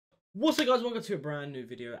What's up, guys? Welcome to a brand new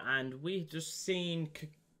video, and we've just seen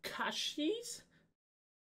Kakashi's,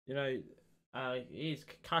 is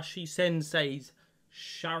Kakashi Sensei's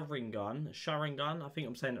Sharingan, I think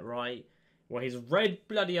I'm saying it right, where his red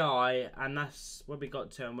bloody eye, and that's where we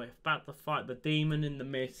got to, and we're about to fight the demon in the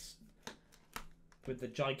mist with the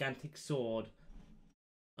gigantic sword.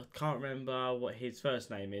 I can't remember what his first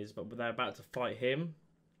name is, but they're about to fight him,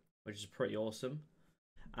 which is pretty awesome.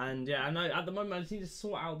 And yeah, I know at the moment I just need to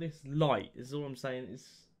sort out this light. Is all I'm saying.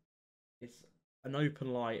 It's an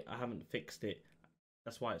open light. I haven't fixed it.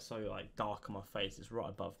 That's why it's so like dark on my face. It's right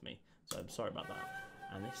above me. So I'm sorry about that.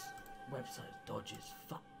 And this website dodges.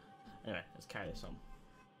 Fuck. Anyway, let's carry this on.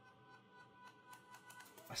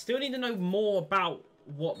 I still need to know more about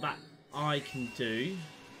what that eye can do.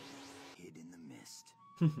 Hid in the mist,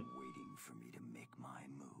 waiting for me to make my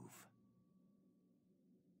move.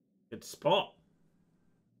 Good spot.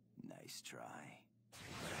 Nice try,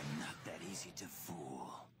 but I'm not that easy to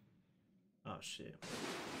fool. Oh shit.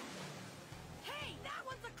 Hey, that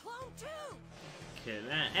one's a clone too! Okay,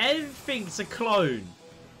 everything's a clone.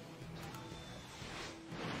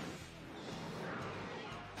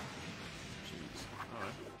 Jeez.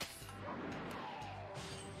 Alright.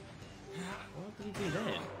 What did he do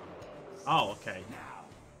there? Oh, okay.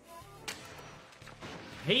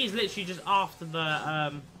 He's literally just after the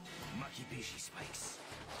Makibishi spikes.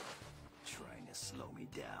 Trying to slow me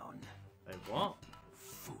down. Wait, what?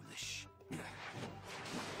 Foolish.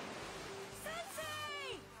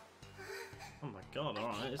 Sensei! Oh my god,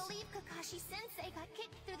 alright. I can't believe Kakashi Sensei got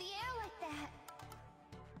kicked through the air like that.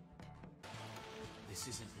 This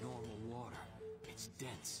isn't normal water. It's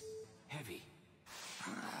dense, heavy.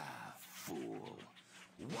 Ah, fool.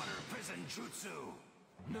 Water prison jutsu.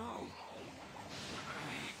 No.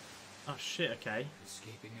 Oh shit, okay.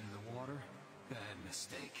 Escaping into the water? Bad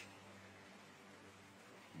mistake.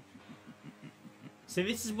 See,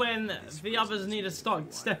 this is when the others need to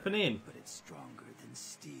start stepping in. But it's stronger than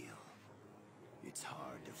steel. It's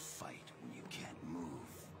hard to fight when you can't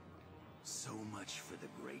move. So much for the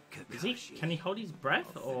great Kakashi. Is he? Can he hold his breath,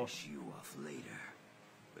 I'll or? finish you off later.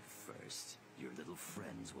 But first, your little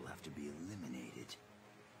friends will have to be eliminated.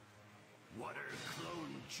 Water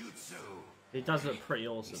clone jutsu. It does look pretty He's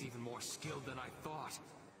awesome. even more skilled than I thought.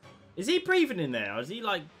 Is he breathing in there, or has he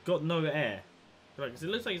like got no air? Like, 'cause it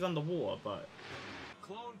looks like he's underwater, but.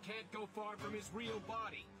 Clone can't go far from his real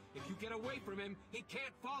body. If you get away from him, he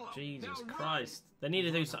can't follow. Jesus Now Christ. They need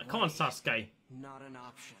to do something. Come on, Sasuke. Not an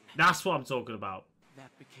option. That's what I'm talking about.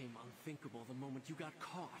 That became unthinkable the moment you got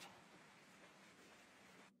caught.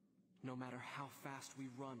 No matter how fast we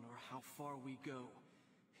run or how far we go,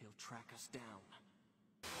 he'll track us down.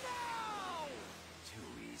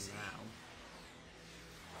 Too easy.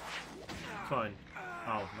 Fine.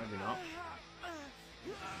 Oh, maybe not.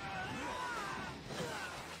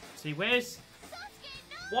 See, where's...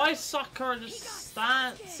 Why is Sakura just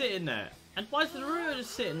sitting there? And why is Naruto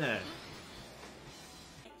just sitting there?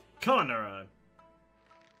 Come on, Naruto.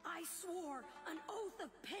 I swore an oath of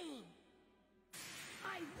pain.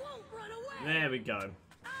 I won't run away! There we go.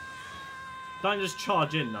 Don't just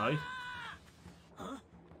charge in, though. Huh?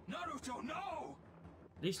 Naruto, no!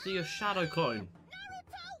 At least do your shadow clone.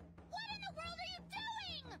 Naruto! What in the world are you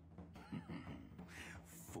doing?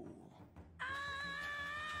 Fool.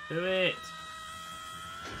 Do it.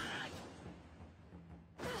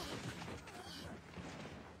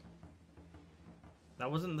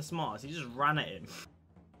 That wasn't the smartest. He just ran at him.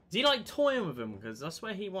 Is he like toying with him? Because I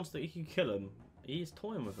swear he wants that he can kill him. He is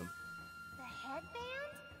toying with him. The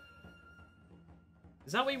headband?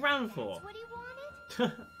 Is that what he ran for? That's what he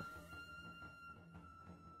wanted?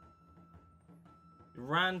 He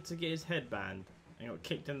ran to get his headband and got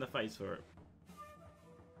kicked in the face for it.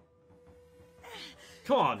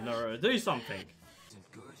 Come on, Naruto, do something.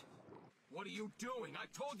 Isn't good. What are you doing? I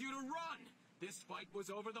told you to run. This fight was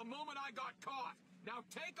over the moment I got caught. Now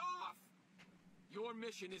take off. Your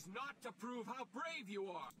mission is not to prove how brave you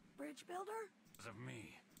are. Bridge builder? Of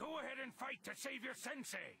me. Go ahead and fight to save your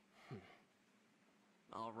sensei.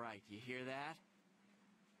 All right, you hear that?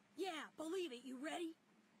 Yeah, believe it. You ready?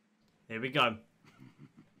 Here we go.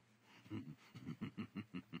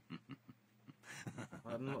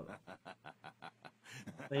 I'm not...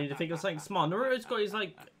 They need to think of something smart. Naruto's got his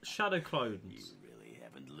like shadow clones, You really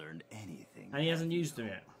haven't learned anything. and he hasn't have used them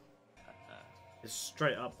you? yet. It's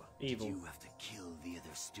straight up evil. You have to kill the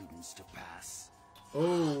other students to pass.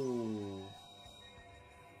 Oh.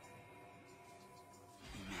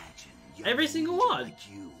 Imagine Every young single ninja one?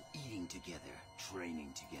 like you eating together,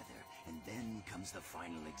 training together, and then comes the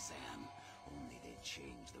final exam. Only they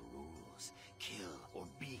change the rules. Kill or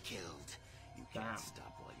be killed. You can't Damn.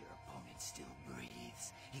 stop while your still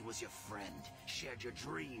breathes. He was your friend, shared your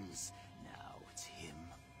dreams. Now it's him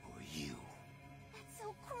or you. That's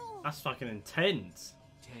so cruel. That's fucking intense.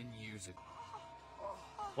 10 years ago.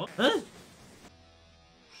 What? Huh?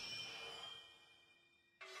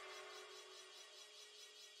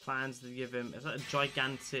 Plans to give him... Is that a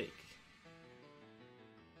gigantic...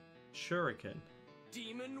 shuriken?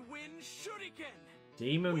 Demon Wind Shuriken!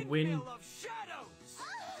 Demon Wind... Windmill of Shadows!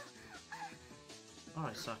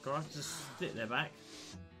 Alright, Sakura, just sit there back.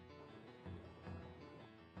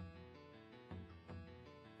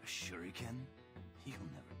 A shuriken? You'll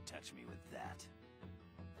never touch me with that.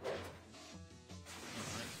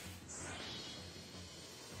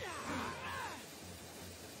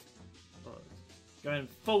 Going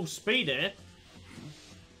full speed here.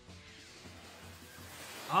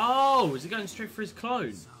 Oh, is he going straight for his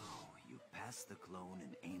clone? So, you passed the clone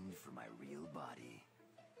and aimed for my real body.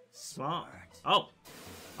 Smart. Oh,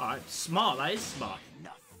 alright, smart, that is smart.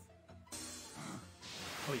 Enough.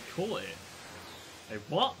 Oh, he caught it. Hey,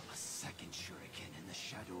 what? A second shuriken in the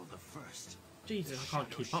shadow of the first. Jesus, I can't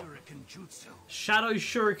keep up. Shuriken jutsu. Shadow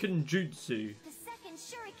Shuriken Jutsu. The second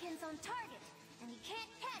shuriken's on target, and you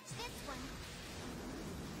can't catch this one.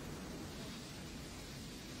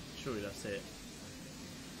 Surely that's it.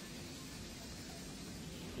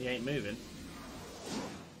 He ain't moving.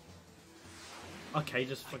 Okay,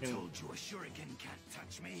 just I fucking told you a shuriken can't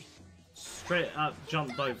touch me. straight up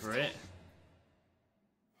jumped over it.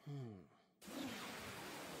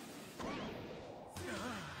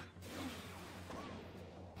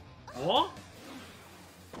 What?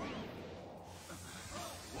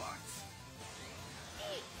 What?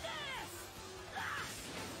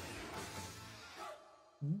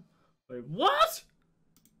 Wait, what?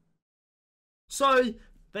 So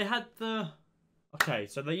they had the... Okay,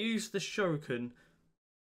 so they used the shuriken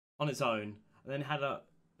on its own, and then had a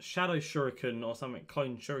shadow shuriken or something,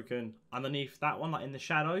 clone shuriken, underneath that one, like in the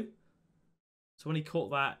shadow. So when he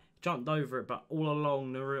caught that, jumped over it, but all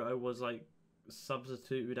along Naruto was like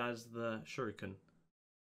substituted as the shuriken.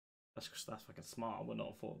 That's fucking smart. I would not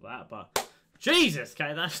have thought of that, but Jesus,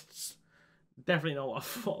 okay, that's definitely not what I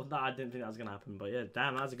thought. That I didn't think that was gonna happen, but yeah,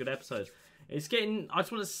 damn, that was a good episode. It's getting. I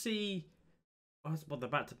just want to see. Well, they're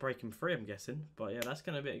about to break him free, I'm guessing. But yeah, that's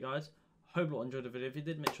gonna be it, guys. Hope you all enjoyed the video. If you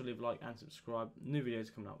did, make sure to leave a like and subscribe. New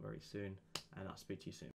videos coming out very soon, and I'll speak to you soon.